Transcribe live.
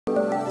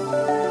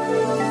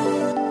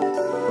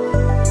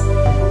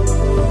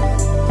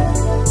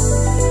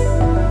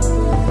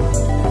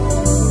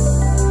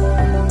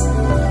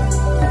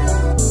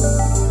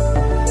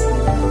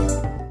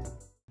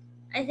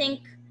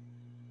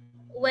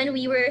when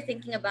we were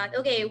thinking about,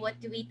 okay, what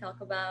do we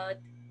talk about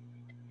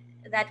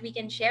that we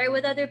can share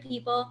with other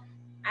people,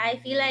 I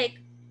feel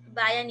like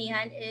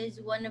bayanihan is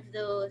one of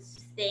those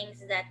things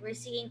that we're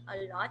seeing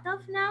a lot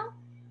of now.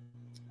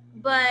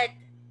 But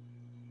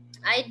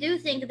I do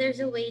think there's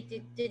a way to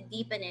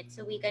deepen it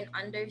so we can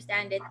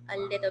understand it a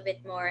little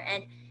bit more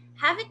and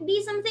have it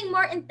be something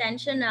more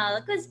intentional.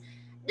 Because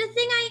the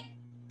thing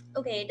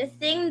the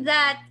thing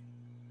that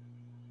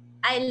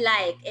I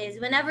like is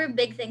whenever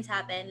big things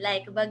happen,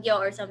 like Bagyo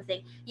or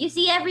something, you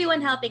see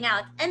everyone helping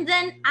out. And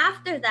then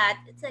after that,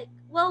 it's like,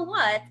 well,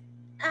 what?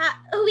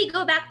 We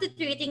go back to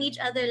treating each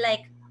other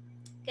like,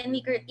 can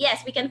we curse?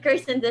 Yes, we can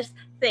curse in this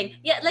thing.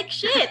 Yeah, like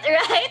shit,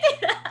 right?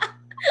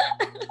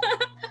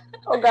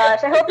 Oh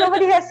gosh, I hope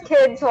nobody has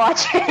kids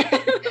watching.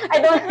 I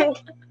don't think.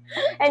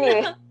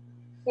 Anyway,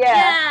 yeah,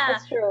 Yeah.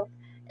 that's true.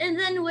 And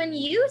then when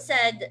you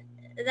said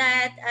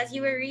that as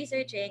you were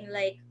researching,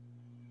 like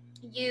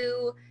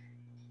you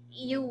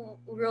you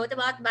wrote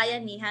about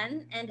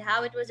bayanihan and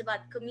how it was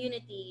about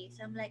community.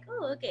 So I'm like,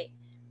 oh, okay,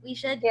 Yeah, we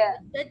should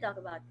talk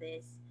about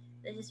this.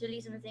 This is really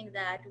something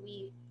that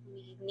we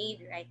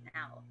need right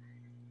now.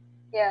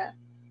 yeah,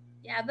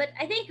 Yeah, but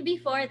I think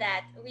before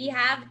that, we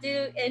have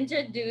to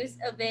introduce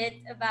a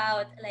bit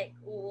about like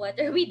what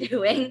are we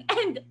doing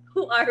and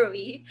who are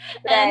we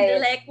and right,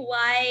 like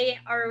why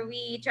are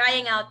we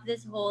trying out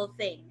this whole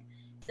thing.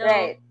 So,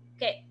 right.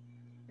 okay,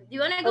 do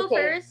you want to go Okay,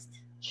 first?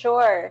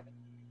 sure.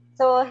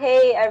 So,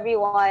 hey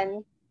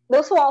everyone.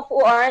 Those who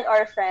aren't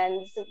our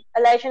friends,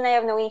 Elijah and I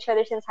have known each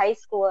other since high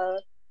school,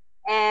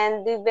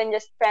 and we've been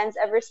just friends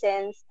ever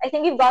since. I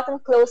think we've gotten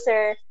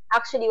closer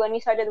actually when we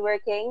started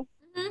working.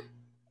 Hmm.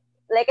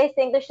 Like, I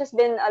think there's just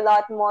been a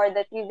lot more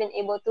that we've been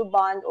able to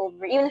bond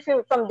over, even if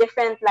we're from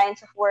different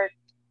lines of work.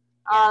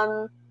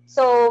 Yeah.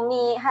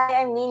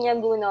 Hi, I'm Nina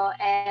Guno,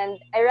 and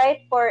I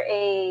write for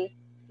a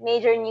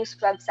major news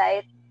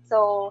website.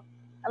 So,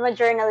 I'm a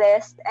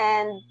journalist,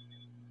 and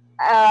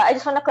I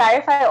just want to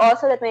clarify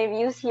also that my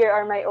views here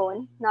are my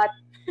own, not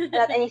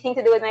anything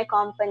to do with my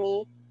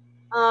company.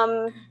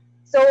 Um,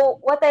 so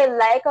what I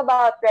like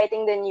about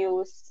writing the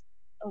news,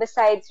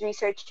 besides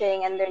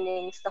researching and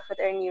learning stuff that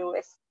are new,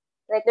 is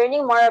like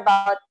learning more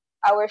about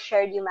our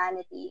shared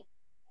humanity.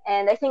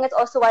 And I think it's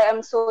also why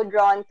I'm so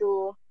drawn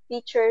to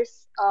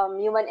features,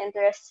 human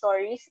interest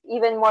stories,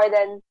 even more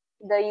than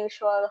the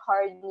usual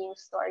hard news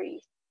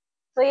stories.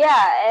 So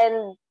yeah,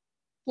 and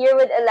here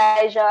with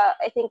Elijah,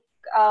 I think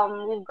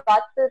we've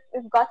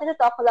gotten to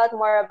talk a lot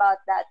more about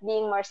that,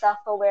 being more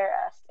self-aware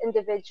as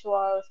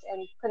individuals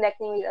and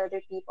connecting with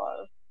other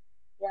people.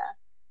 Yeah.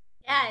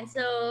 Yeah, and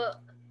so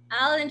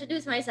I'll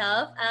introduce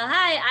myself.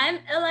 Hi, I'm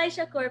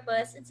Elisha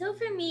Corpus. And so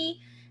for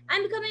me,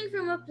 I'm coming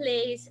from a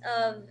place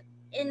of,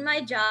 in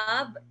my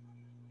job,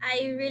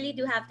 I really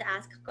do have to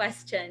ask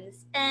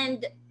questions.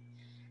 And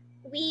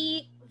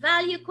we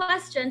value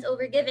questions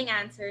over giving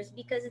answers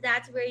because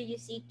that's where you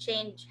see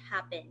change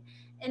happen.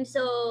 And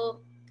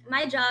so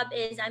my job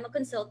is I'm a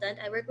consultant.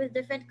 I work with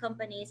different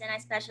companies and I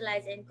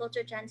specialize in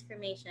culture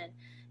transformation.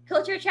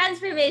 Culture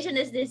transformation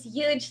is this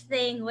huge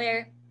thing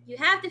where you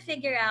have to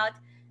figure out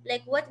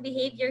like what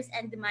behaviors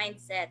and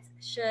mindsets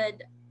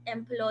should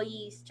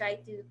employees try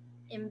to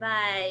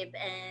imbibe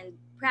and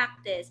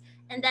practice,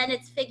 and then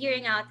it's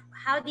figuring out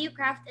how do you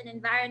craft an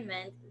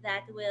environment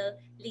that will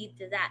lead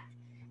to that.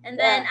 And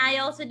then Yeah. I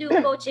also do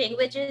coaching,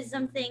 which is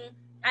something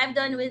I've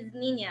done with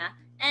Nina.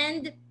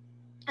 And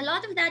a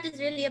lot of that is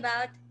really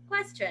about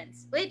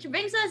questions, which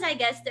brings us, I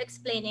guess, to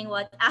explaining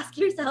what Ask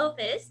Yourself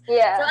is. So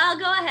Yeah. I'll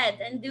go ahead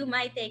and do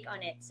my take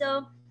on it.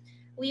 So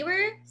we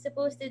were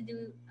supposed to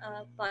do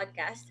a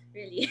podcast,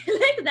 really.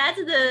 Like that's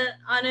the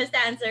honest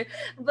answer.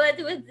 But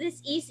with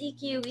this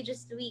ECQ,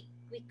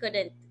 we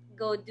couldn't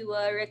go do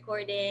a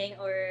recording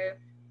or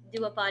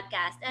do a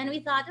podcast. And we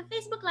thought a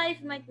Facebook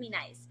Live might be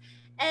nice.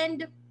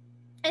 And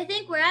I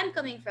think where I'm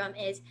coming from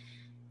is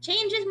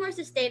change is more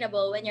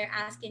sustainable when you're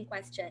asking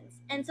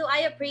questions. And so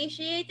I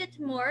appreciate it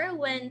more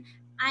when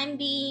I'm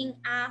being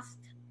asked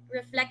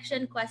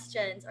reflection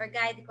questions or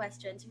guide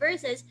questions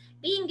versus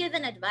being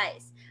given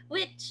advice,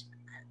 which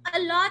a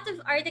lot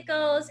of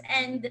articles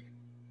and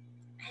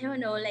I don't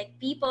know, like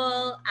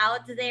people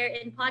out there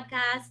in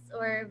podcasts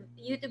or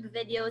YouTube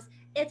videos,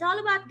 it's all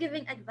about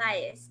giving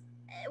advice,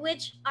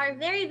 which are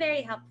very,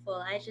 very helpful.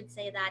 I should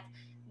say that.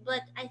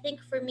 But I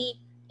think for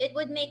me, it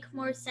would make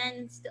more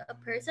sense to a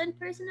person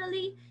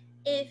personally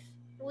if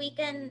we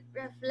can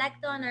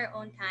reflect on our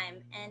own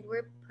time and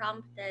we're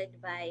prompted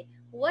by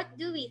what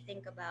do we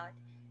think about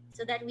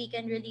so that we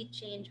can really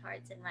change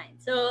hearts and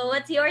minds. So,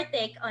 what's your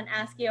take on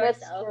Ask That's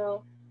Yourself?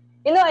 true.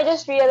 I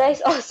just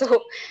realized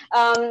also,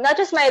 not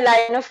just my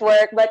line of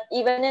work, but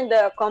even in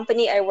the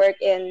company I work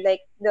in,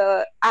 like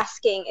the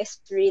asking is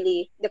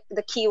really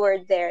the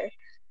keyword there.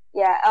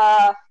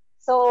 Yeah.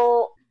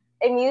 So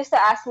I'm used to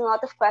asking a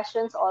lot of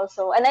questions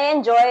also, and I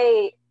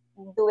enjoy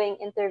doing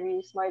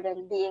interviews more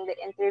than being the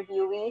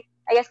interviewee.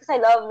 I guess because I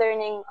love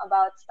learning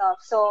about stuff.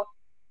 So,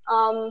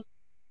 um,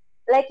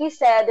 like you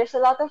said, there's a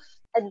lot of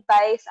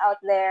advice out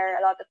there,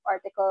 a lot of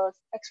articles,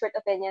 expert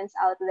opinions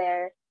out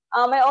there.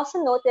 I also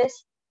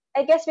noticed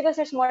I guess because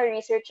there's more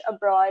research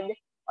abroad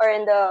or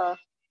in the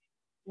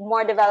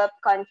more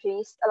developed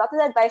countries, a lot of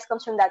the advice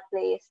comes from that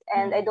place,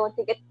 and I don't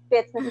think it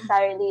fits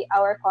necessarily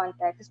our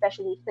context,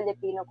 especially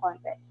Filipino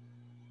context.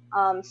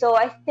 So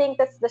I think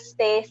that's the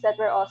space that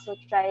we're also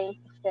trying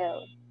to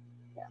fill.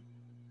 Yeah.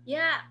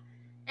 Yeah.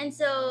 And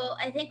so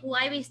I think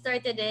why we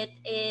started it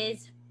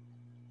is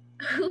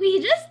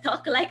we just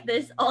talk like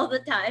this all the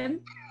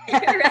time,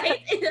 right?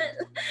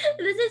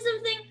 This is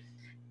something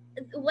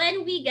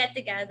when we get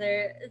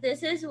together,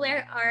 this is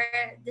where our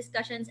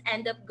discussions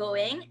end up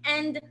going.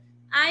 And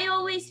I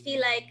always feel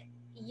like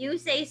you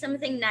say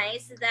something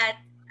nice that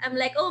I'm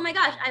like, oh my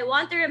gosh, I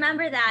want to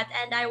remember that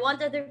and I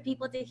want other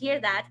people to hear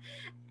that.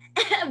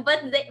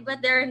 But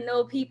there are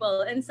no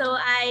people. And so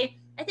I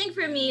think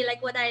for me,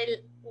 like what I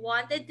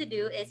wanted to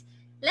do is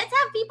let's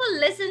have people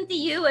listen to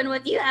you and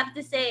what you have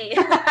to say.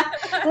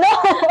 No,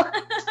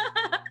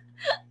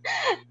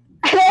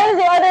 it was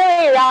the other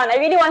way around. I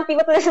really want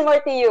people to listen more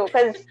to you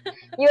because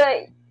you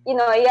you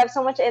know you have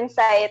so much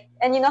insight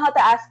and you know how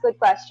to ask good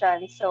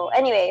questions. So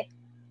anyway,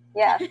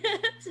 yeah.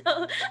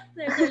 So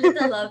there's a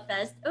little love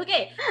fest.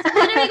 Okay, so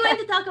what are we going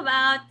to talk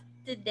about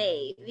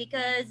today?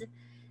 Because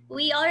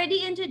we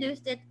already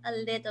introduced it a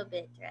little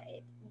bit,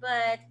 right?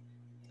 But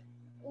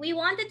we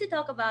wanted to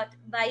talk about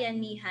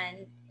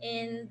bayanihan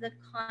in the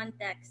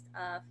context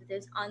of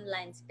this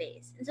online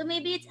space. And so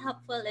maybe it's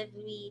helpful if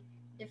we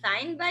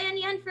define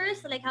bayanihan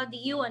first. Like, how do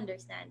you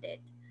understand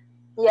it?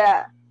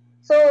 Yeah.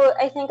 So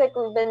I think like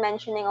we've been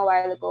mentioning a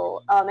while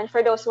ago, and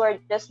for those who are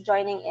just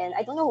joining in,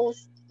 I don't know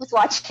who's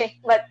watching,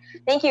 but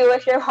thank you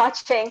if you're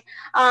watching.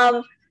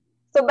 Um,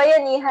 so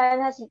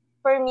bayanihan has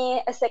for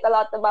me it's like a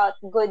lot about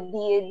good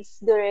deeds,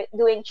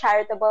 doing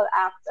charitable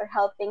acts or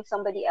helping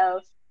somebody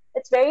else.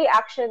 It's very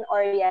action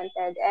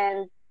oriented,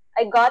 and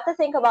I got to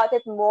think about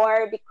it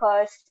more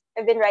because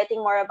I've been writing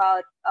more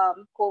about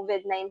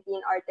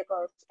COVID-19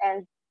 articles,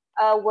 and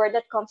a word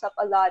that comes up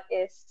a lot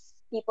is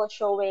people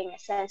showing a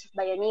sense of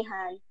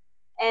bayanihan,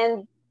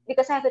 and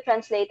because I have to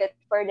translate it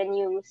for the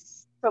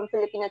news from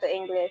Filipino to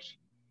English,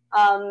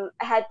 I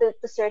had to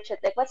search it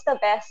like what's the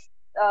best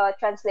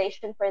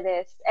translation for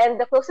this. And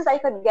the closest I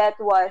could get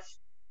was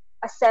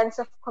a sense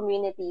of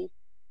community.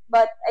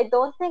 But I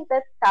don't think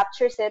that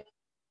captures it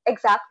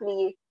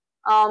exactly.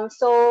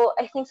 So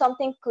I think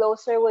something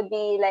closer would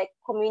be like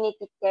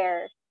community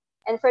care.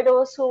 And for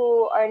those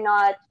who are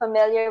not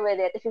familiar with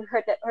it, if you've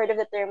heard of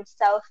the term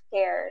self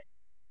care,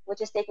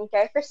 which is taking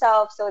care of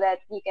yourself so that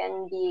you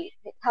can be,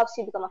 it helps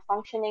you become a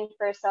functioning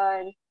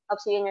person,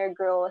 helps you in your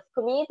growth.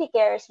 Community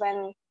care is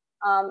when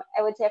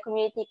I would say a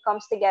community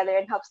comes together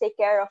and helps take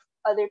care of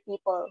other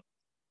people.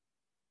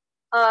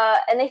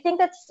 And I think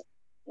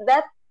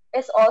that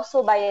is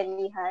also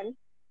bayanihan.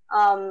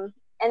 And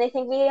I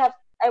think we have.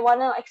 I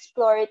want to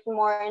explore it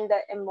more in the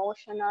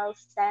emotional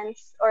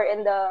sense, or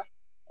in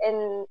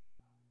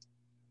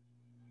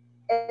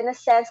in a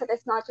sense that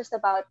it's not just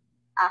about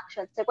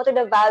actions. Like, what are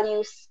the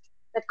values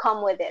that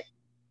come with it?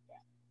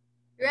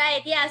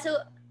 Right, yeah. So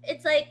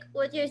it's like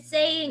what you're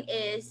saying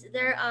is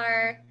there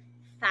are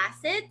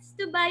facets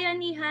to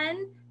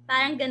bayanihan,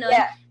 parang ganon.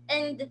 Yeah,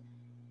 And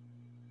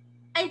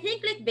I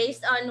think like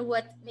based on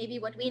what maybe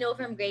what we know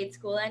from grade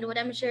school and what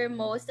I'm sure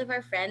most of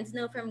our friends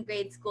know from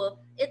grade school,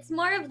 it's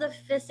more of the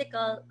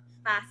physical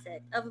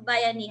facet of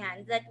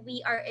bayanihan that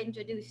we are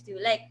introduced to.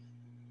 Like,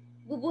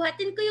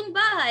 bubuhatin ko yung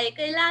bahay,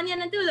 kailangan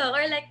niya ng tulong,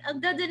 or like,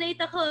 agdodonate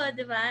ako,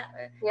 di ba?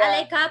 Or yeah,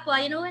 alay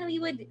kapwa, you know, when we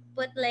would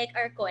put like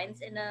our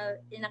coins in a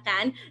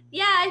can.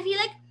 Yeah, I feel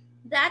like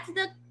that's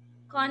the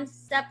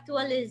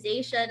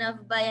conceptualization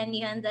of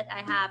bayanihan that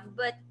I have.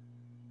 But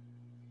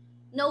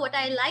no, what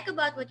I like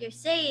about what you're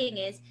saying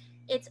is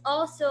it's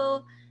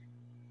also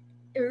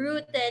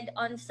rooted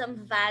on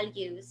some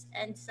values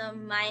and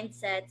some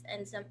mindsets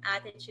and some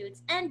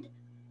attitudes. And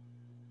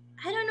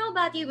I don't know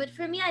about you, but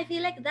for me, I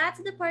feel like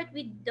that's the part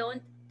we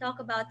don't talk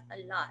about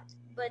a lot,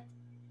 but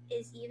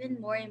is even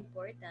more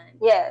important.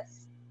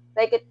 yes.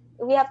 Like it,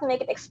 we have to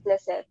make it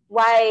explicit.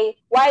 Why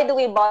do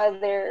we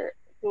bother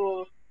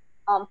to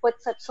put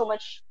so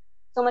much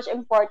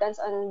importance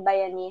on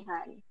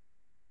bayanihan,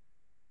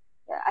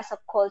 yeah, as a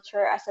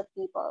culture, as a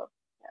people?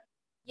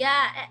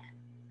 Yeah.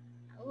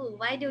 Oh,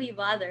 why do we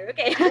bother?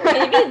 Okay,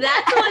 maybe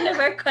that's one of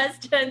our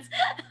questions.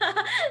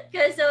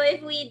 Because so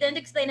if we didn't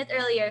explain it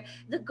earlier,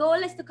 the goal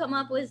is to come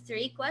up with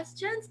three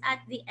questions at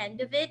the end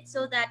of it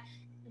so that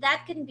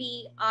that can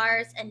be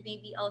ours and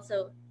maybe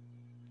also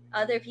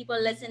other people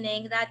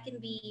listening, that can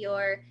be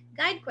your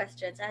guide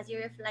questions as you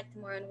reflect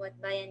more on what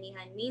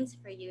bayanihan means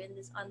for you in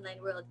this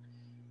online world.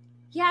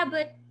 Yeah,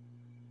 but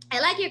I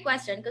like your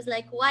question because,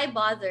 like, why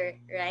bother,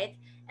 right?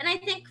 And I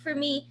think for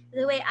me,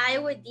 the way I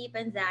would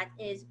deepen that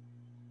is,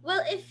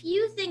 well, if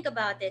you think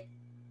about it,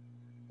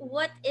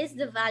 what is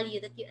the value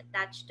that you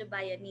attach to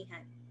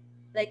bayanihan?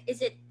 Like,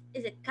 is it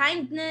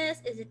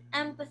kindness? Is it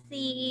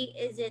empathy?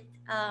 Is it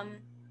I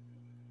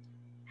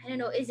don't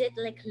know? Is it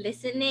like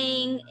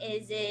listening?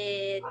 Is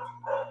it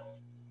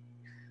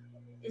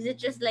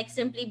just like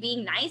simply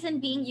being nice and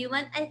being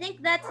human? I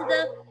think that's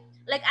the,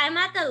 like, I'm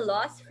at a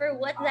loss for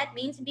what that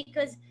means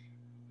because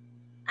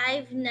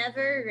I've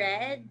never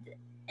read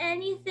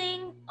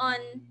anything on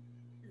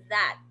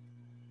that,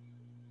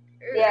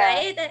 Yeah,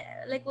 right?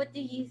 Like, what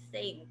do you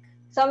think?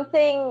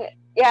 something.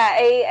 Yeah,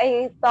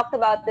 I talked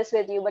about this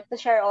with you, but to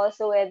share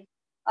also with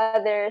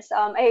others,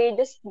 I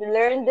just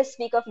learned to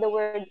speak of the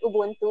word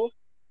Ubuntu.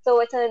 So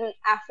it's an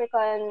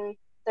African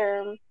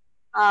term,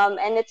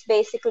 and it's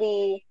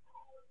basically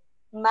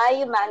my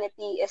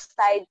humanity is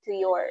tied to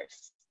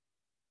yours.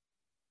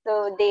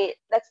 So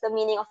that's the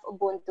meaning of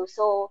Ubuntu.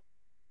 So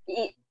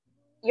y-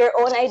 your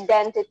own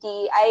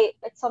identity,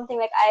 it's something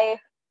like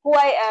who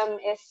I am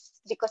is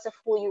because of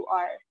who you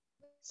are.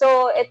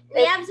 So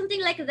We it have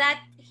something like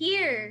that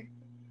here.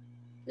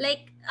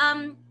 Like,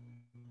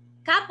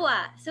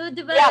 kapwa. So,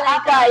 di ba, yeah,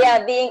 like, kapwa,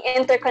 yeah, being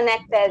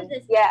interconnected.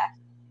 this. Yeah.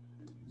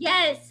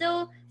 Yes,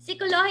 so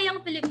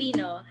Psikolohiyang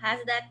Filipino has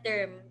that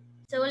term.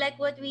 So like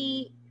what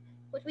we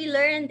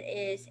learned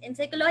is in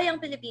Psikolohiyang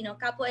Filipino,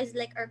 kapwa is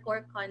like our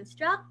core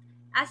construct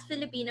as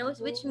Filipinos,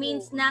 which Ooh.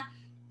 means na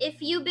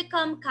if you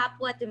become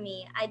kapwa to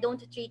me, I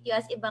don't treat you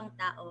as ibang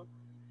tao.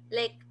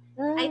 Like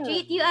I Mm,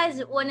 treat you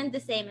as one and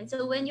the same. And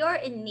so when you're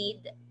in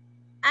need,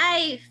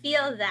 I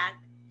feel that.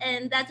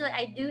 And that's why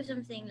I do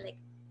something like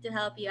to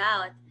help you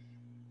out.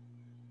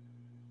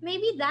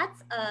 Maybe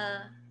that's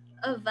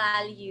a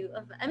value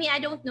of, I mean, I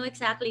don't know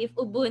exactly if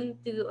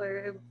ubuntu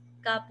or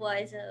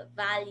kapwa is a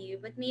value,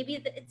 but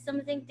maybe it's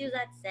something to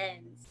that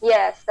sense.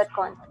 yes, that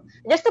concept.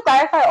 Just to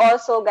clarify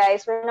also,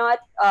 guys, we're not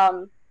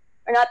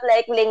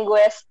like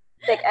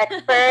linguistic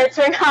experts.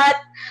 We're not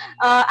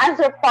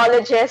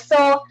anthropologists.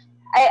 So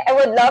I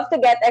would love to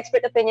get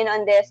expert opinion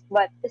on this,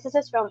 but this is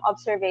just from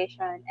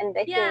observation, and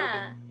I think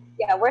Yeah.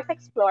 yeah, worth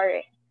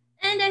exploring.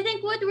 And I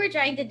think what we're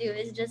trying to do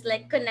is just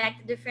like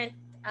connect different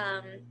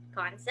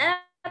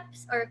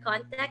concepts or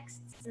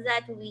contexts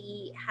that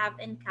we have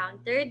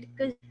encountered,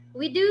 because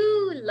we do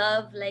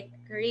love like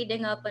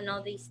reading up on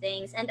all these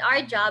things, and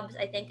our jobs,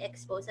 I think,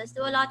 expose us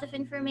to a lot of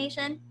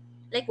information,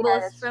 like Yeah,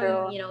 both that's from,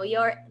 true. you know,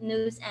 your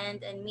news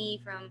end and me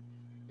from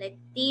like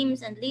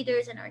teams and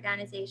leaders and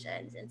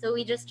organizations, and so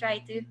we just try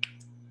to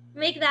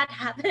make that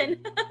happen.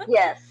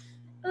 Yes.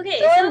 So Okay,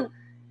 so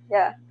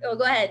yeah. oh,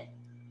 go ahead.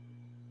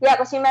 Yeah,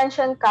 because you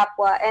mentioned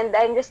Kapwa, and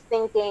I'm just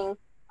thinking,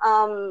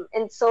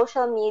 in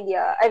social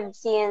media, I've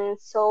seen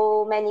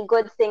so many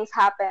good things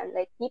happen,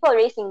 like people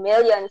raising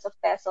millions of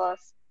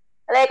pesos.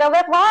 Like I'm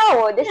like,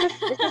 wow, this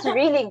is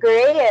really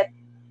great.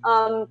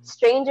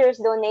 Strangers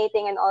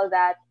donating and all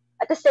that.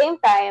 At the same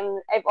time,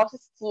 I've also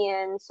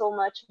seen so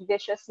much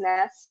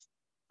viciousness.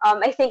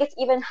 I think it's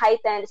even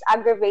heightened, it's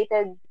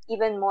aggravated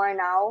even more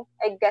now.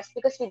 I guess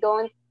because we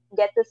don't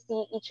get to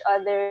see each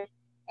other,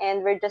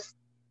 and we're just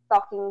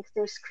talking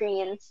through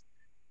screens.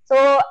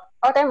 So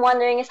what I'm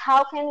wondering is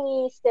how can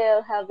we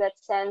still have that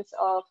sense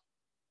of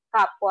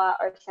kapwa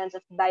or sense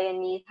of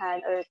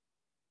bayanihan or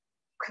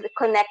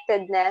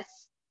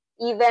connectedness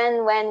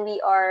even when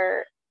we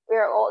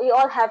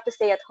all have to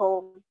stay at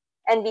home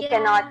and we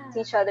cannot see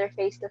Yeah. each other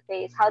face to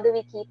face. How do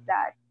we keep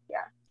that?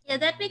 Yeah. Yeah,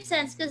 that makes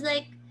sense because,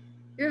 like,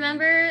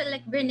 remember,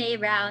 like, Brene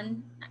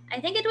Brown? I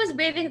think it was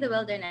Braving the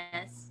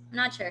Wilderness. I'm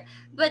not sure.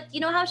 But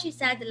you know how she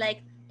said,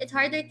 like, it's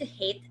harder to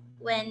hate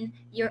when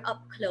you're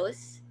up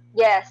close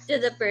Yes. to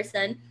the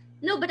person.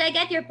 No, but I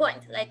get your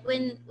point. Like,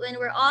 when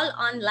we're all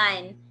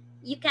online,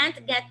 you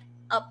can't get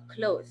up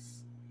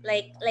close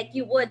like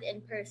you would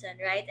in person,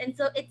 right? And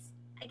so it's,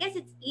 I guess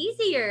it's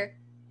easier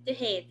to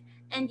hate.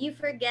 And you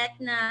forget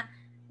na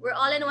we're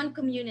all in one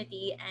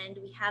community and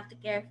we have to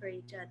care for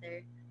each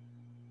other.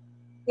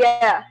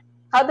 Yeah.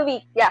 How do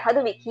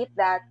we keep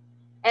that?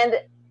 And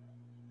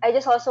I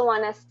just also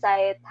want to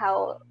cite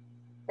how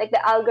like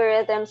the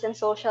algorithms in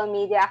social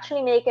media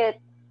actually make it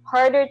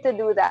harder to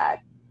do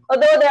that.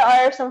 Although there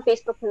are some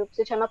Facebook groups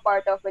which I'm a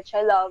part of, which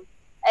I love,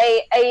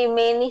 I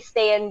mainly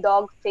stay in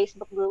dog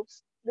Facebook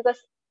groups because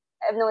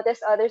I've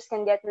noticed others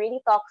can get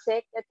really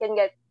toxic. It can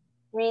get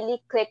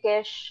really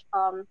cliquish.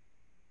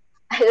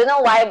 I don't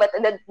know why, but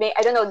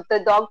I don't know.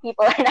 The dog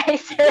people are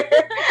nicer.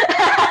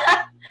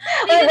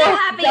 Maybe they're The dog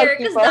happier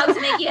because people, dogs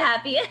make you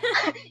happy.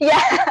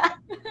 yeah.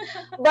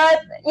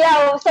 But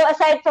yeah, so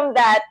aside from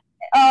that,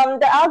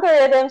 the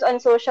algorithms on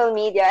social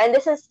media, and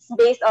this is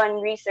based on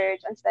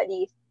research and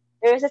studies.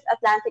 There was this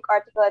Atlantic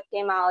article that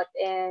came out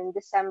in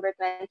December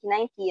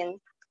 2019.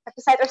 I have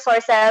to cite our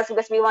sources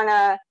because we want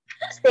to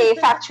stay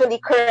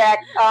factually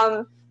correct.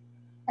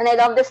 And I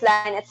love this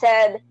line. It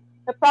said,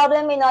 "The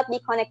problem may not be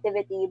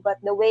connectivity, but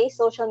the way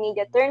social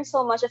media turns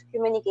so much of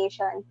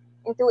communication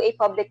into a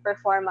public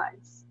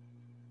performance."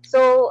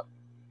 So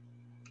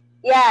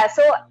yeah,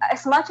 so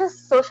as much as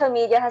social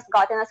media has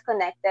gotten us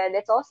connected,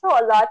 it's also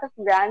a lot of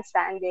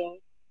grandstanding.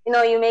 You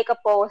know, you make a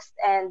post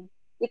and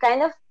you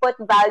kind of put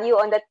value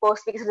on that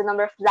post because of the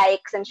number of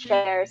likes and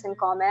shares and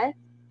comments.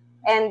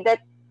 And that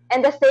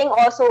and the thing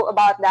also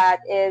about that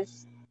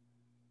is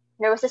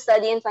there was a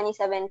study in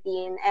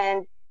 2017,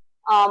 and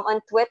on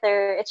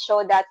Twitter it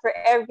showed that for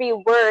every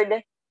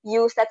word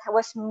used that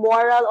was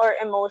moral or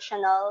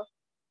emotional,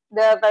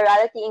 the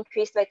virality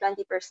increased by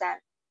 20%.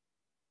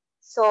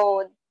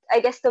 So I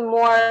guess the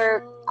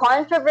more Oh,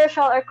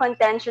 controversial or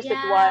contentious it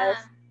yeah. was,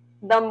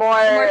 the The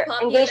more more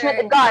engagement popular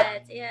it it got.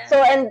 gets. Yeah.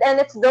 So and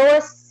it's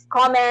those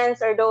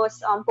comments or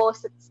those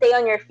posts that stay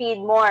on your feed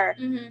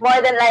Mm-hmm.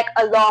 more than like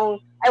a long,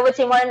 I would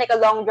say more than like a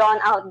long drawn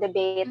out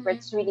debate where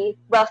it's Mm-hmm. really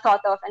Mm-hmm. well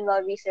thought of and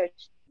well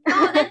researched.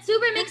 No, that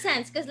super makes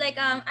sense because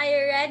I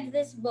read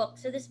this book.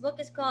 So this book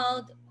is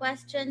called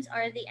 "Questions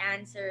Are the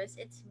Answers."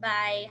 It's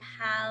by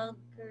Hal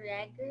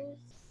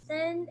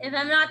Gregerson, if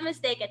I'm not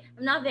mistaken.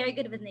 I'm not very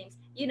good with names.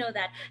 You know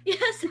that. Yeah.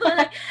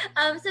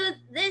 So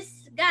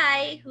this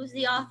guy who's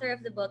the author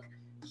of the book,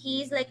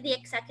 he's like the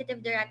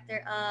executive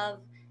director of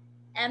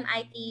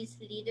MIT's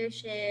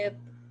leadership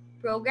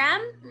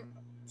program.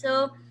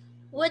 So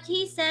what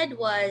he said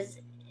was,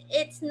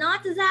 it's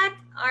not that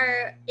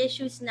our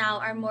issues now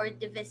are more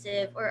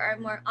divisive or are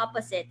more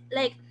opposite.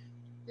 Like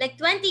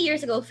 20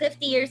 years ago,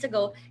 50 years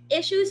ago,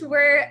 issues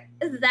were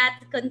that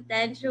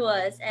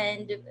contentious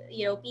and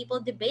people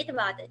debate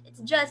about it. It's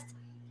just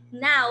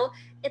now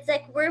it's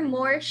like we're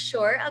more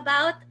sure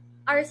about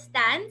our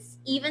stance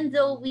even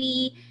though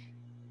we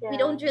Yeah.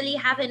 don't really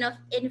have enough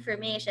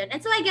information.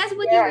 And so I guess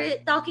what you were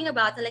Yes. talking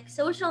about, like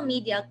social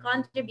media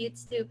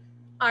contributes to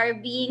our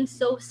being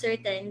so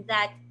certain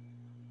that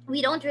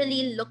we don't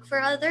really look for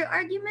other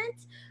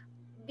arguments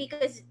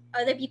because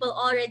other people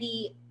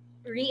already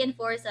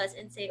reinforce us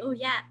and say, "Oh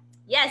yeah,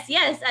 yes,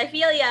 yes, I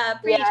feel ya,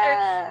 preach," or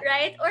Yeah.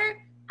 right? Or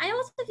I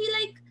also feel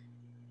like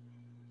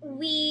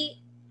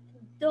we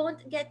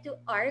don't get to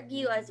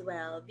argue as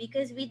well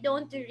because we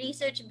don't do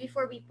research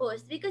before we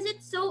post because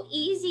it's so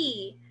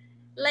easy.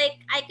 Like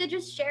I could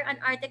just share an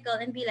article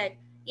and be like,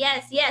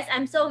 "Yes, yes,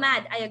 I'm so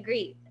mad. I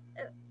agree."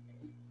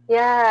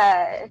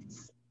 Yeah,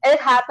 it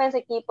happens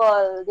like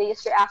people they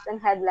just react on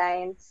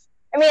headlines.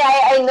 I mean,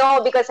 I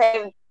know because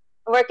I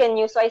work in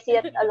news, so I see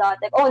it a lot.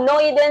 Like, oh no,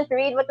 you didn't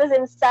read what was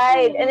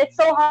inside, and it's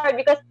so hard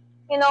because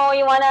you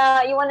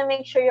wanna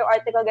make sure your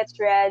article gets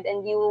read,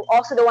 and you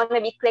also don't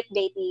wanna be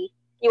clickbaity.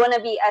 You wanna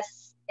be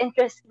as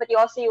interesting, but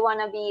you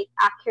wanna be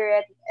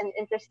accurate and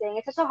interesting.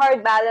 It's such a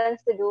hard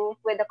balance to do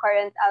with the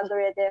current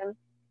algorithm,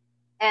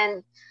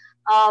 and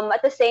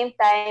at the same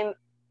time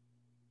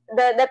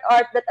that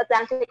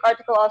Atlantic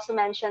article also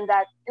mentioned that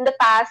in the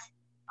past,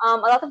 a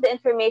lot of the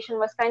information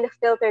was kind of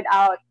filtered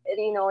out.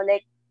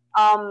 Like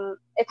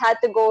it had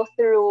to go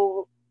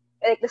through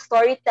like the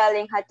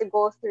storytelling had to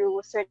go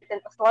through certain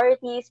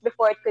authorities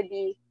before it could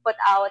be put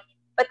out.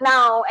 But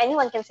now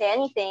anyone can say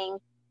anything.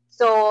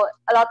 So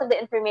a lot of the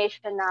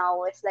information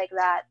now is like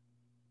that,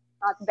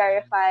 not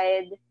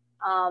verified.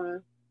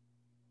 Um,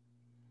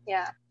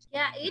 yeah,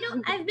 Yeah,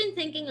 I've been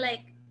thinking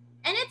like,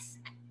 and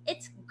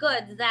it's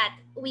good that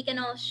we can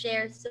all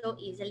share so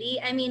easily.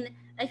 I mean,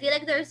 I feel like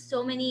there's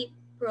so many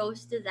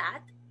pros to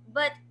that,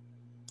 but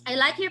I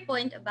like your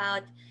point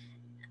about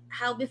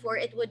how before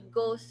it would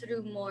go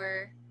through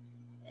more.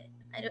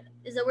 I don't,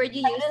 is the word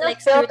you I used don't know,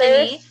 like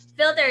scrutiny filters.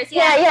 filters?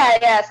 Yeah, Yeah. yeah,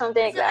 yeah,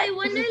 something like So I that.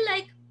 wonder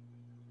like,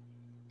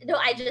 no,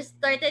 I just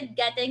started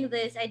getting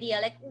this idea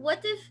like, what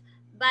if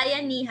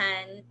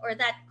bayanihan or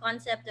that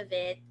concept of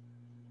it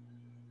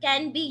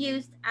can be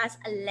used as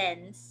a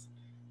lens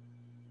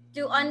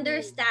to Mm,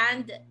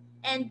 understand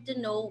and to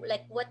know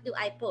like what do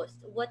I post,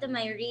 what am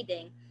I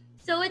reading.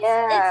 So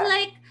yeah,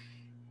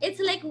 it's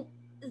like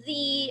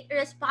the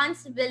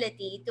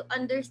responsibility to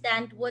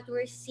understand what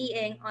we're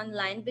seeing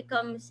online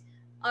becomes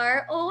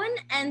our own,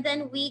 and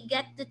then we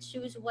get to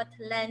choose what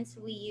lens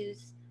we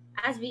use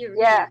as we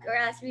yeah, read or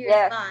as we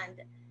yes.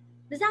 respond.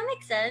 Does that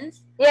make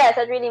sense? Yes,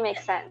 that really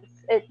makes sense.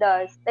 It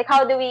does. Like,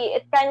 how do we,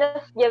 it kind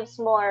of gives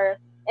more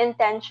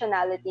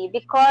intentionality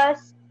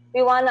because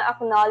we want to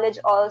acknowledge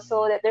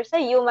also that there's a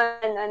human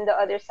on the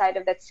other side of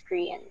that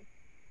screen.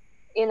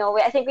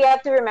 I think we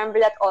have to remember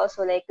that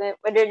also, like,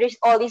 when there's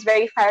all these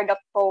very fired up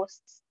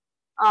posts,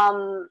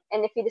 and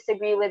if you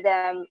disagree with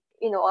them,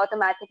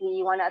 automatically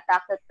you want to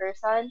attack that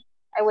person.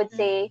 I would Mm.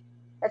 say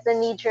that's a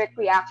knee jerk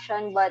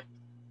reaction, but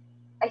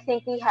I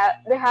think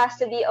there has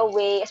to be a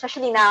way,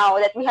 especially now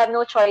that we have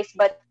no choice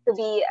but to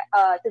be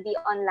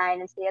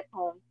online and stay at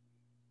home.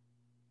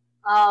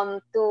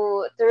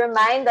 To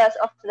remind us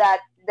of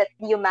that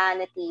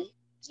humanity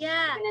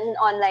Yeah. even in an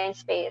online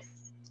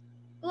space.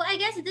 Well, I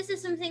guess this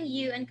is something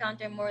you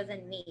encounter more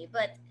than me.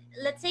 But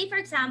let's say, for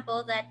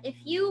example, that if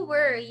you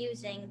were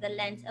using the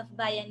lens of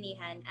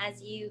bayanihan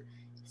as you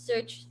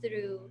search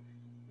through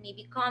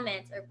maybe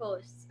comments or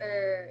posts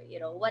or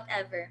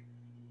whatever,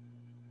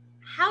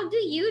 how do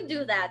you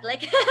do that?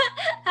 Like,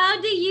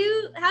 how do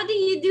you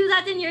do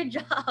that in your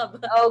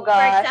job, Oh for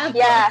gosh,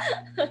 example? yeah.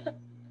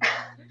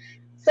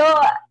 So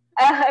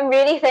I'm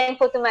really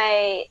thankful to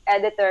my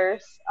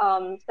editors,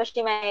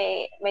 especially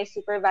my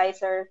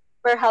supervisor,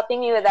 for helping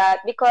me with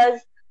that because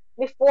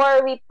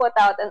before we put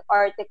out an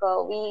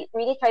article, we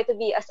really try to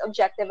be as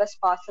objective as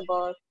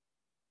possible.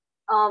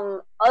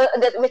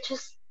 Which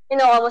is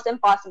almost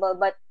impossible,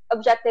 but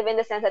objective in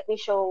the sense that we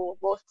show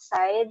both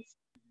sides.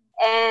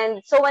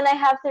 And so when I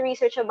have to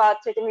research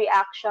about certain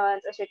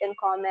reactions or certain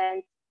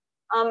comments,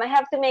 I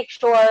have to make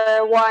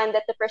sure one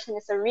that the person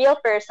is a real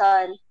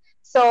person.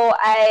 So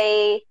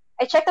I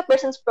check the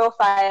person's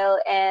profile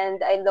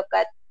and I look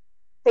at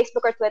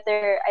Facebook or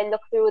Twitter, I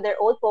look through their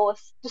old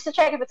posts just to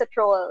check if it's a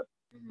troll.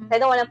 I Mm-hmm.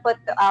 don't want to put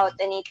out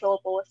any troll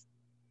post.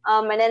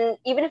 And then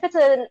even if it's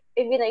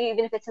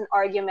even if it's an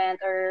argument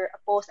or a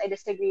post I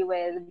disagree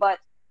with, but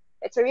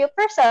it's a real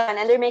person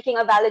and they're making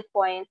a valid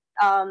point,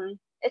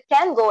 it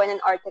can go in an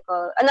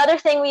article. Another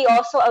thing we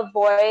also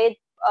avoid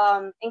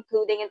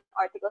including in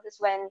articles is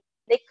when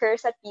they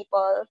curse at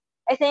people.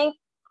 I think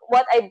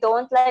what I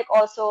don't like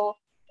also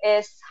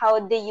is how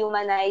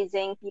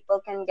dehumanizing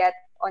people can get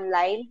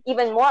online,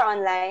 even more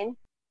online.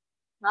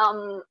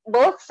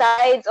 Both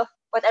sides of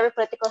whatever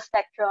political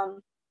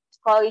spectrum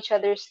call each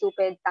other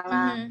stupid,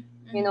 tanga,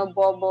 Mm-hmm. Mm-hmm.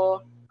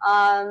 bobo.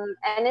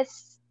 And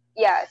it's,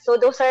 yeah, so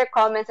those are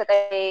comments that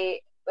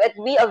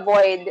we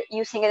avoid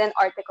using in an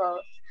article.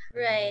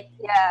 Right.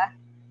 Yeah,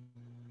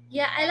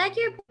 Yeah, I like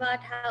your point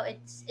about how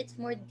it's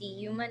more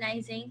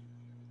dehumanizing,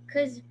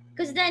 cause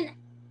then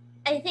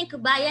I think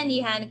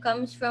bayanihan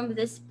comes from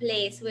this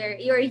place where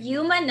you're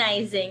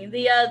humanizing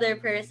the other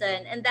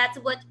person, and that's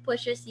what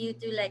pushes you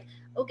to like,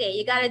 okay,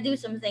 you gotta do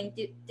something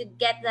to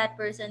get that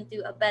person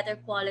to a better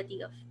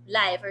quality of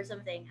life or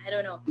something. I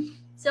don't know.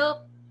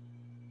 So,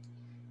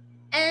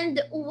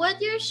 and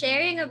what you're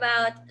sharing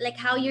about like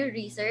how you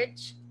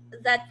research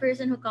that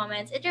person who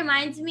comments, it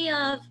reminds me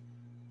of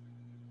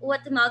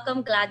what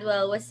Malcolm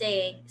Gladwell was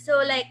saying.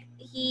 So like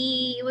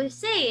he was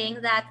saying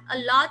that a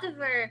lot of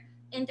our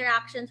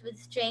interactions with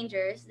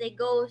strangers, they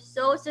go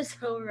so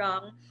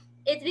wrong.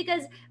 It's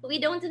because we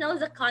don't know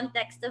the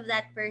context of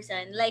that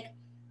person. Like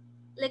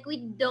we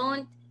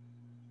don't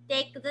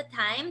take the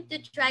time to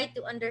try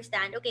to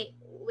understand, okay,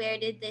 where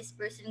did this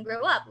person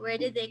grow up? Where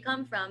did they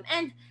come from?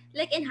 And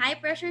like in high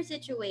pressure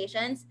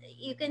situations,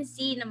 you can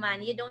see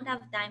naman you don't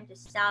have time to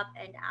stop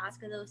and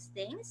ask those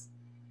things.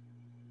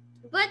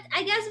 But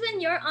I guess when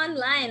you're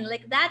online,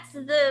 like that's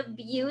the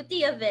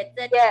beauty of it,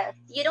 that yes,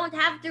 you don't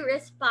have to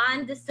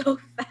respond so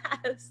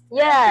fast.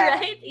 yeah,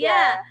 Right? Yeah.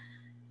 yeah.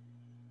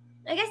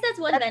 I guess that's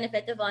one That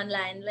benefit of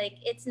online. Like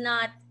it's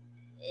not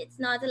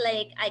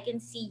like I can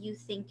see you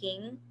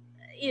thinking.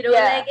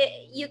 yeah, Like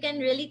you can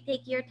really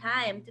take your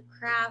time to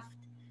craft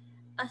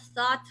a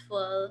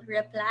thoughtful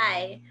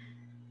reply.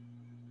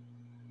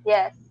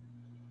 yes.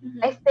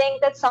 I Mm-hmm.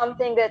 think that's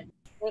something that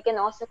we can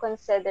also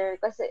consider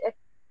because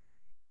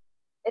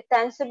it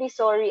tends to be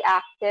so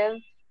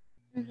reactive.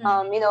 Mm-hmm.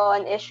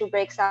 An issue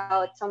breaks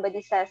out,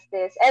 somebody says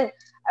this, and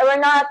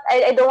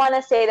I don't want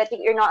to say that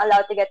you're not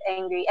allowed to get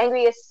angry.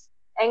 Angry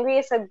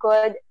is a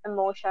good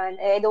emotion.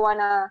 I don't want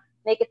to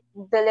make it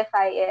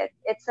vilify it.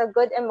 It's a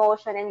good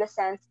emotion in the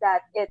sense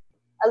that it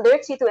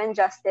alerts you to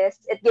injustice.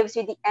 It gives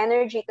you the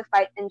energy to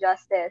fight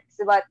injustice.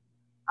 But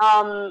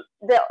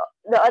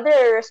the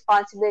other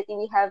responsibility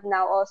we have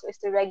now also is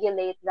to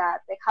regulate that.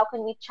 Like, how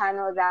can we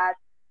channel that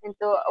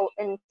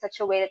in such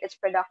a way that it's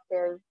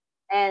productive?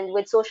 And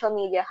with social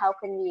media, how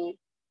can we,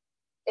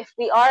 if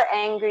we are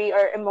angry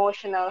or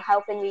emotional, how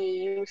can we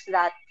use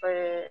that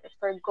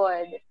for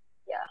good?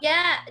 Yeah.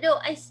 Yeah, no,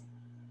 I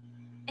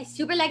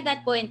super like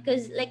that point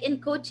because like in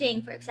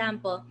coaching, for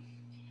example,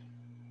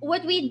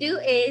 what we do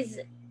is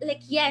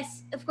like,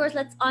 yes, of course,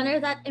 let's honor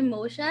that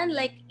emotion.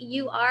 Like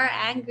you are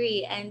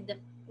angry and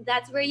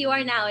that's where you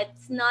are now.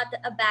 It's not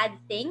a bad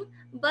thing.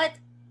 But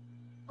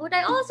what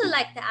I also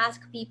like to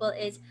ask people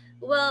is,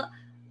 well,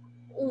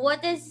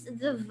 what is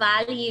the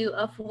value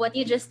of what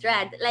you just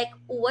read? Like,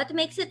 what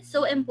makes it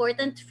so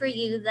important for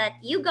you that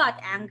you got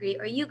angry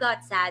or you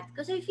got sad?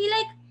 Because I feel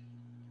like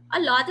a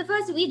lot of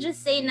us, we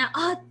just say now,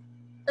 oh,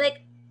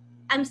 like,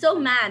 I'm so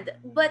mad.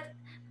 But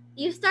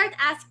you start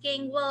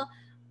asking, well,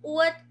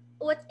 what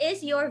what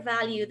is your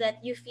value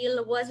that you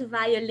feel was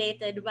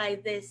violated by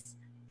this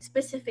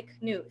specific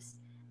news?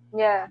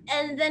 Yeah.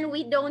 And then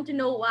we don't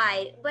know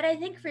why. But I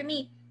think for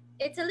me,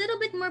 it's a little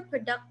bit more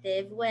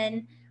productive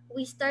when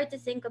we start to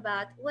think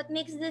about what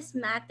makes this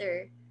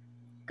matter.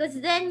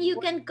 Because then you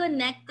can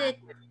connect it,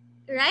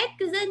 right?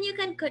 Because then you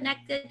can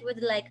connect it with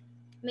like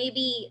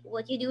maybe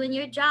what you do in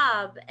your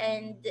job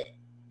and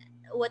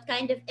what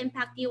kind of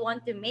impact you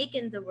want to make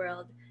in the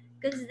world.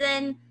 Because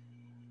then,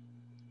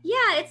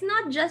 yeah, it's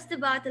not just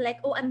about like,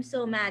 oh, I'm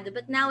so mad,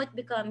 but now it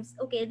becomes,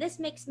 okay, this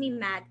makes me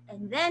mad,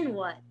 and then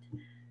what?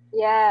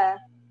 Yeah.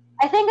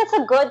 I think that's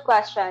a good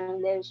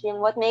question, Liljin.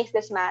 What makes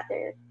this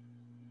matter?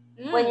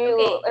 Okay.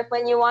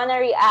 When you want to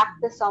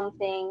react to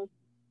something,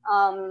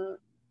 um,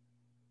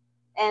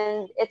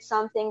 and it's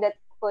something that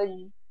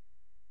could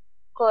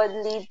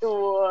lead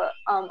to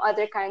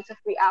other kinds of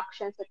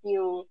reactions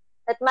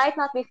that might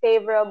not be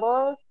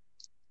favorable.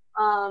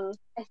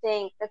 I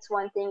think that's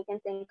one thing you can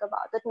think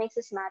about. What makes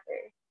this matter?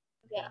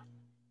 Okay.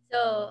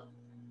 So,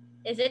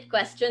 is it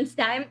questions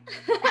time?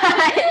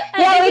 I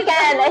Yeah, think we it's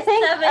can. I almost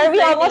think, are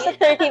we almost 7:30. at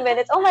 30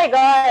 minutes? Oh my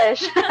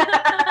gosh.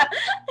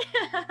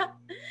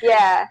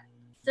 Yeah.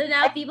 So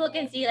now I, people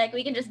can see like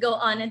we can just go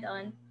on and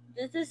on.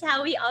 This is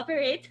how we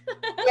operate.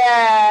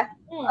 yeah.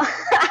 Hmm.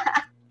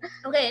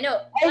 Okay,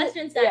 no,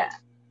 questions Yeah.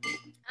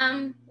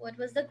 time. What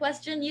was the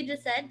question you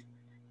just said?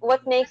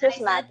 What makes That I this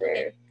said? Okay.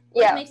 matter?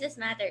 What Yeah. makes this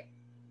matter?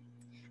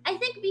 I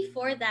think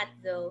before that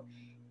though,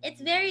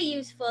 it's very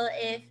useful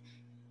if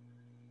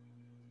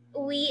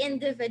we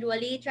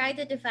individually try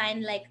to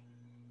define like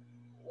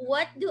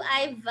what do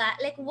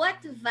like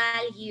what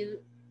value.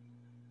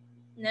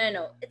 No, no,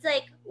 no. It's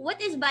like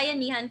what is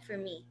bayanihan for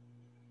me,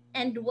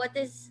 and what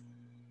is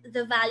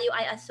the value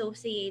I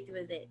associate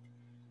with it.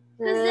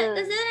 Because Mm,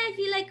 then I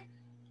feel like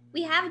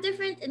we have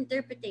different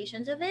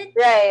interpretations of it,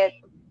 right.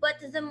 but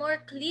the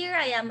more clear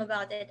I am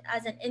about it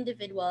as an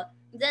individual,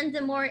 then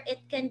the more it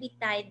can be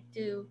tied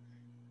to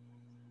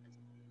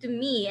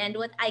me and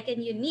what I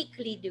can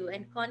uniquely do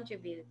and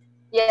contribute.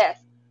 Yes.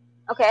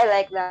 Okay, I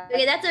like that.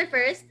 Okay, that's our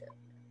first.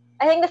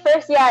 I think the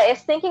first, yeah,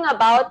 is thinking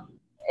about,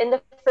 in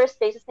the first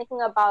place, is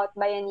thinking about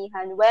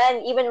bayanihan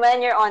even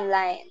when you're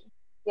online.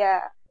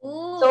 Yeah.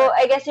 Ooh, So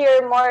I guess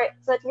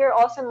you're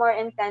also more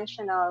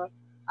intentional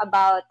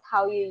about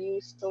how you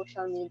use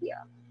social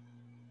media,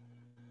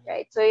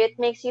 right? So it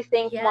makes you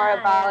think more yeah,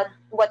 about yeah,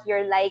 what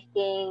you're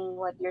liking,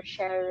 what you're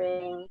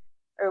sharing,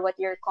 or what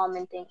you're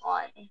commenting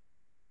on. Yeah.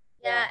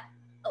 yeah.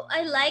 Oh,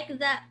 I like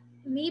that.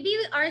 Maybe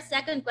our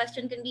second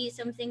question can be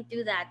something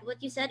to that.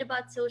 What you said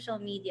about social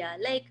media.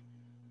 Like,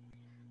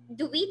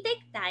 do we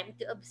take time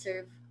to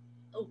observe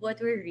what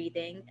we're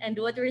reading and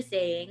what we're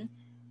saying?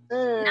 Now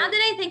Mm,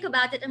 that I think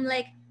about it, I'm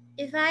like,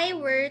 if I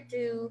were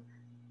to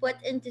put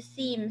into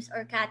themes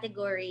or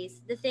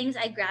categories the things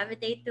I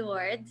gravitate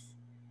towards,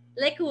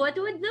 like what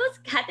would those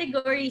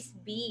categories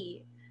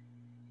be?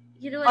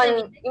 You know what I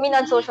mean? on Like, you mean do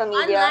on we social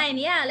media? online,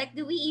 yeah, like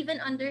do we even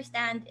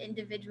understand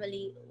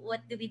individually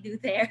what do we do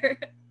there?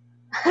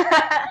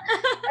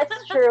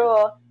 That's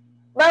true.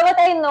 But what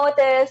I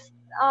noticed,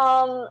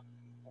 um,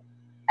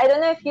 I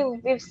don't know if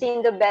you've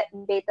seen the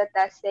beta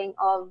testing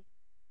of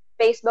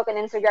Facebook and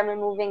Instagram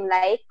removing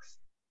likes.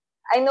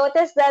 I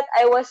noticed that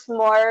I was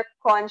more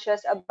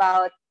conscious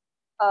about,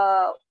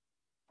 uh,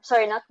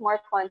 sorry, not more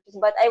conscious,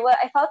 but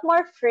I felt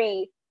more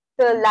free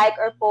to like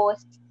or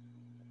post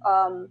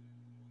um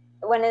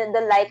when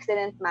the likes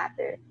didn't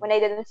matter, when I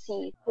didn't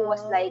see who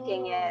was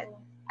liking it. Oh.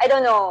 I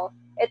don't know.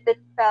 It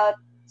felt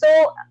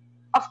so.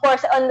 Of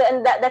course,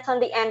 that's on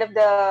the end of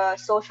the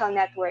social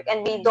network,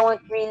 and we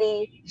don't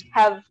really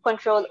have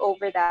control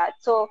over that.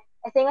 So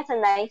I think it's a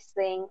nice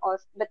thing.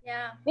 Also, but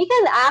Yeah. we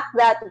can act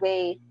that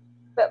way.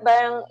 But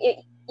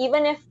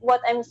even if what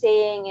I'm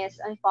saying is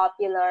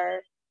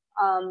unpopular,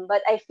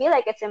 but I feel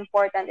like it's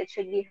important, it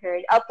should be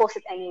heard. I'll post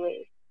it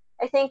anyway.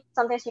 I think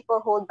sometimes people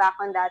hold back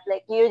on that.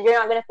 Like you're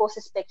not gonna post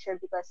this picture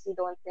because you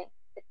don't think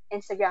it's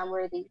Instagram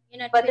worthy,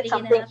 You're not but it's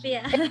feeling something enough,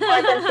 yeah.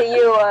 important to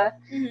you.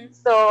 Hmm.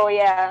 So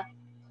yeah,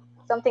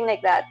 something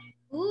like that.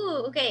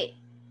 Ooh, okay.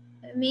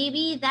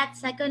 Maybe that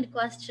second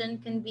question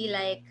can be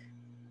like,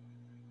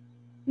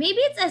 maybe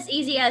it's as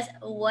easy as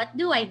what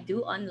do I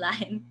do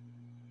online?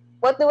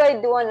 What do I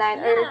do online?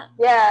 Or Yeah.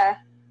 yeah,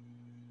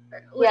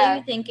 Or what are you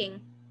yeah,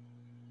 thinking?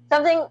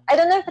 something. I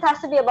don't know if it has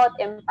to be about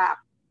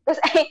impact. Because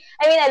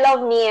I mean, I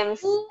love memes.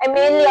 I'm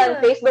mainly on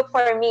Ooh. Facebook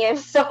for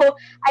memes. So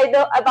I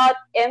do about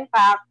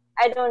impact.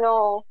 I don't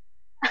know.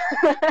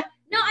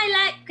 No, I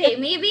like, okay, It,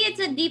 maybe it's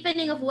a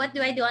deepening of what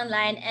do I do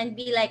online and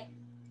be like,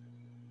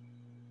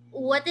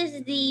 what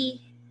is the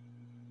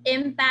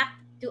impact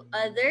to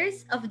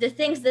others of the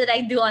things that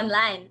I do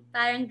online?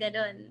 Parang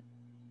ganun.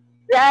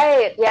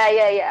 right. Yeah,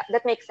 yeah, yeah.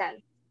 That makes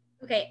sense.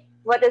 Okay.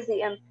 What is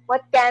the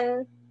what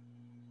can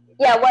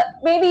yeah, what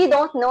maybe you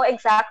don't know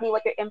exactly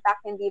what your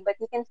impact can be, but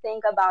you can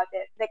think about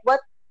it. Like what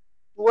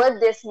would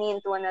this mean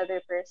to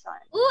another person?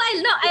 Oh,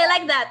 I know. I Yeah.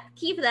 like that.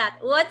 Keep that.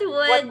 What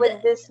What would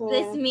would this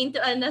this mean mean to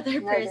to another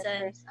another person?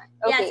 person?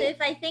 Yeah, so Okay.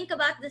 if I think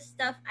about the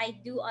stuff I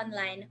do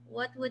online,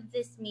 what would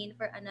this mean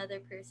for another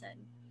person?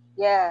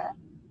 Yeah.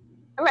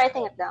 I'm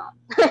writing it down.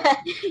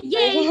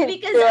 Yay, Maybe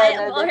because to I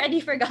have another. already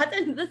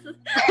forgotten this is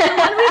the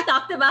one we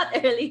talked about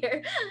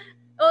earlier.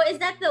 Oh, is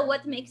that the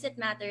what makes it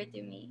matter to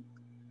me?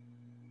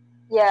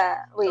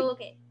 Yeah, wait. Oh,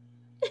 okay.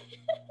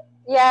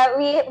 Yeah,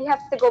 we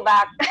have to go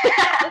back.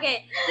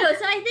 Okay. No,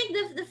 so I think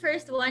the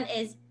first one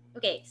is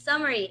okay,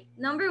 summary.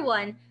 Number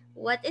one,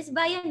 what is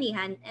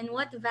bayanihan and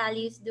what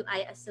values do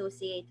I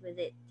associate with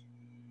it?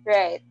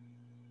 Right.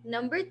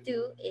 Number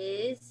two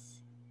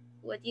is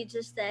what you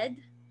just said.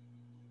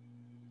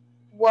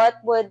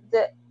 What would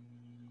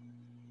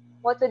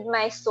what would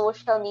my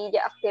social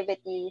media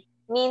activity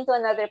mean to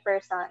another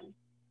person?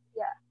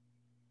 Yeah,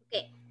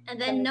 Okay. And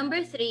that then makes number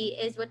sense. three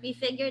is what we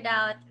figured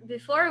out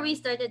before we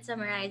started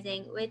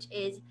summarizing, which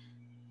is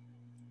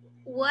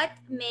what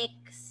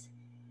makes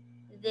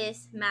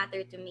this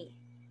matter to me.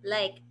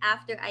 Like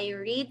after I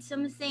read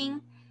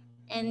something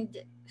and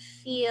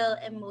feel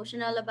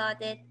emotional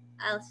about it,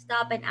 I'll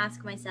stop and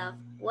ask myself,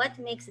 what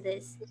makes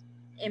this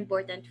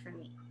important for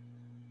me?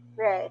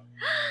 Right.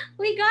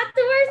 We got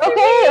to our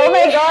Okay. Oh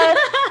my three gosh.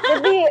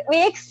 Did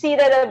we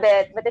exceeded a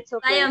bit, but it's by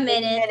okay. a 30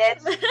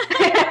 minutes.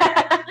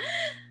 minute.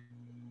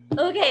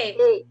 Okay.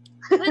 Okay.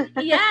 But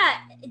yeah,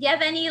 do you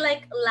have any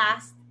like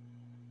last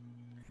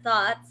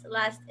thoughts,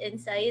 last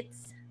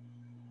insights?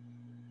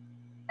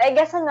 I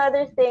guess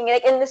another thing,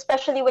 like, and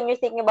especially when you're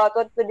thinking about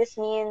what would this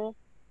mean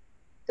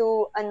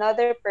to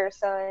another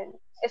person,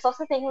 is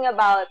also thinking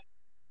about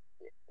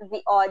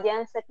the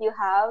audience that you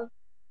have.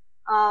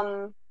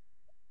 Um,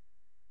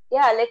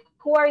 yeah, like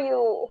who are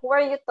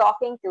you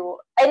talking to?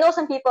 I know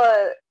some people,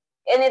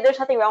 and there's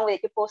nothing wrong with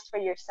it. You post for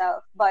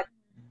yourself, but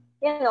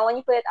when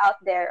you put it out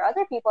there,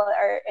 other people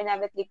are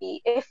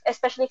inevitably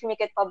especially if you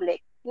make it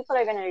public, people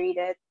are gonna read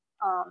it.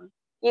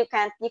 You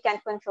can't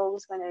control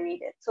who's gonna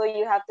read it, so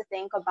you have to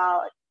think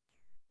about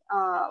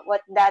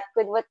what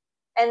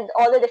and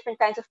all the different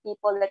kinds of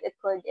people that it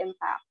could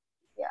impact.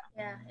 Yeah.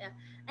 Yeah, yeah.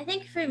 I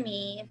think for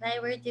me, if I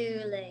were to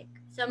like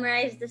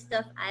summarize the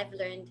stuff I've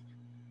learned,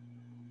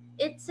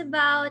 it's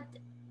about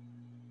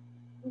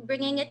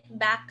bringing it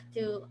back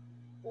to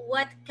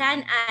what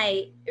can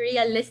I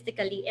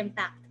realistically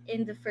impact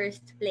in the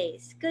first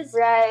place.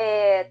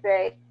 Right,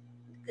 right.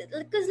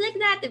 Because like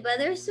that, diba,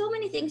 there's so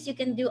many things you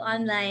can do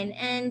online,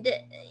 and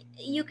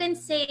you can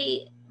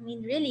say, I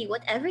mean, really,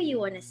 whatever you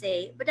want to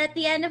say. But at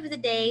the end of the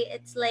day,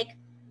 it's like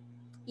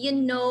you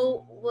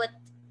know what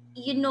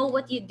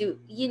what you do.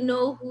 You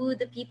know who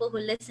the people who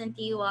listen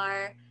to you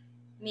are.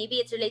 Maybe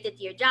it's related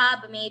to your job,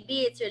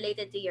 maybe it's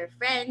related to your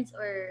friends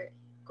or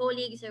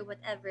colleagues or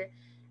whatever.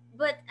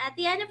 But at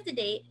the end of the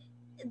day,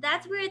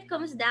 that's where it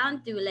comes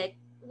down to, like,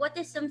 what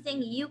is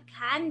something you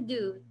can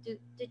do to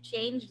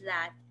change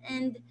that.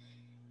 And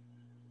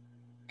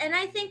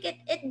I think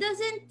it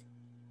doesn't,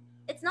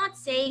 it's not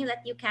saying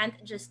that you can't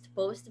just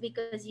post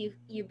because you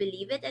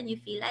believe it and you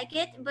feel like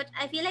it, but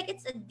I feel like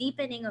it's a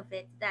deepening of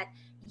it, that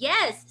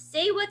yes,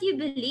 say what you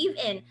believe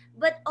in,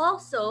 but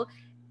also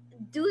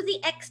do the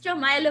extra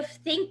mile of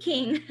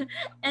thinking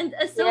and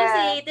Yeah.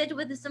 associate it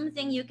with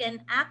something you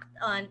can act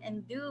on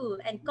and do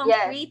and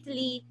Yes.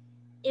 concretely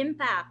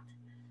impact.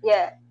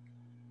 Yeah.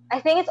 I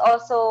think it's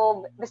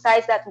also,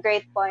 besides that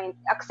great point,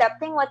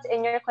 accepting what's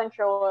in your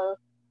control,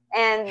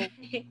 and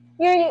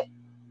you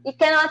you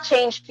cannot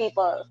change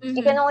people.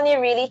 You can Mm-hmm. only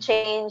really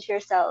change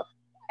yourself.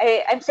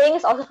 I'm saying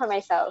this also for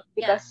myself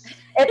Yeah. because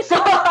it's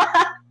so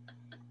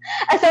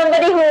as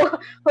somebody who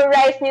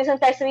writes news and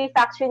tries to be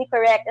factually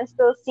correct and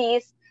still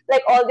sees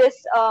like all this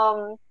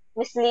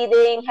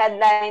misleading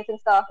headlines and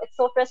stuff. It's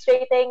so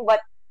frustrating,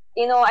 but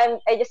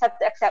I just have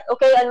to accept.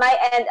 Okay, on my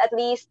end, at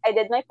least I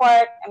did my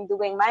part. I'm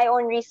doing my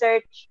own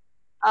research.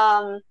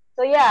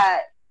 So yeah,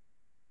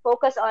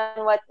 focus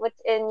on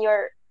what's in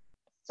your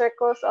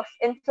circles of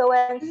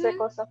influence, Mm-hmm.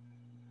 circles of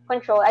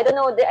control. I don't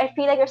know. I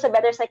feel like there's a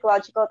better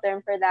psychological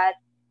term for that,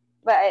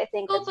 but I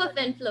think Scope that's of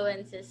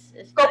influence is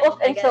scope fine, of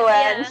I guess.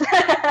 influence.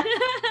 Yeah.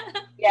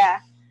 Yeah.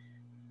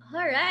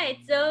 All right.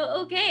 So,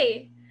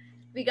 okay.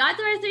 We got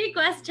to our three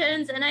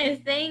questions, and I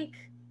think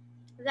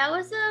that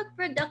was a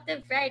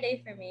productive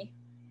Friday for me.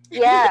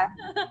 Yeah.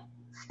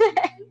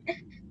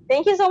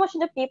 Thank you so much to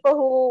the people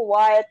who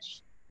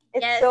watch.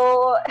 It's Yes.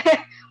 so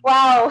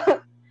wow.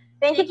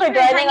 Thank you Thank you for for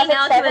joining us hanging at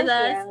out with 7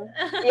 us.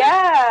 p.m.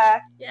 Yeah.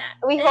 Yeah.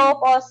 We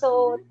hope And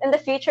also mhm, in the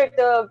future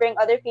to bring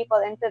other people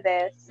into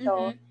this.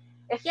 So mhm.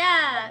 if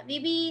Yeah,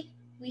 maybe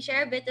we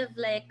share a bit of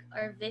like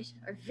our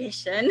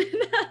vision.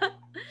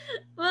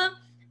 Well,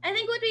 I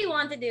think what we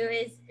want to do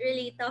is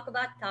really talk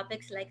about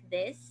topics like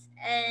this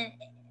and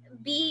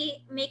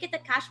be make it a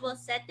casual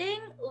setting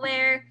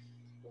where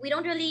we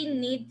don't really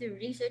need to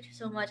research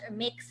so much or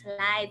make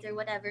slides or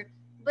whatever,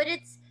 but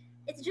it's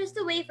just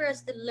a way for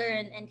us to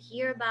learn and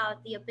hear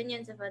about the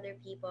opinions of other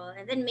people,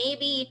 and then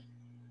maybe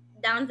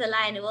down the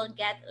line we'll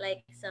get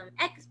like some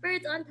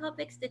experts on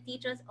topics to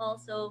teach us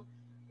also.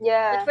 But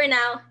yeah. for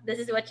now, this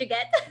is what you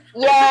get.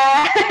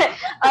 Yeah.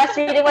 Us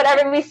reading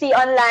whatever we see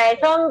online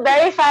from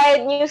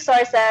verified news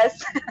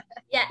sources.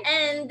 Yeah,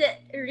 and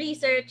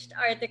researched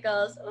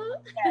articles. Ooh.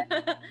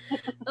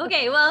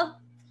 Okay, well,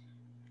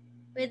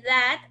 with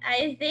that,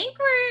 I think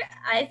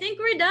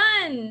we're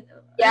done.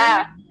 I'm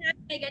Yeah. really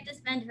happy I get to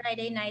spend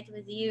Friday night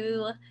with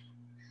you,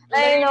 I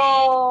learning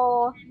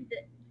know.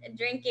 and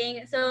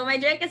drinking. So my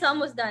drink is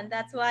almost done.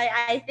 That's why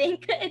I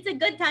think it's a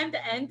good time to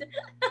end.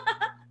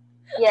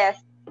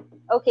 Yes.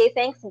 Okay,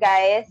 thanks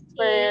guys Okay.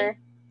 for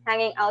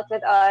hanging out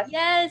with us.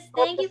 Yes,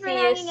 Hope thank to you for see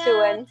you hanging out.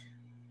 soon.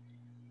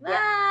 Yeah.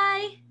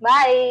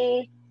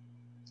 Bye.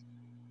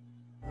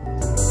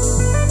 Bye.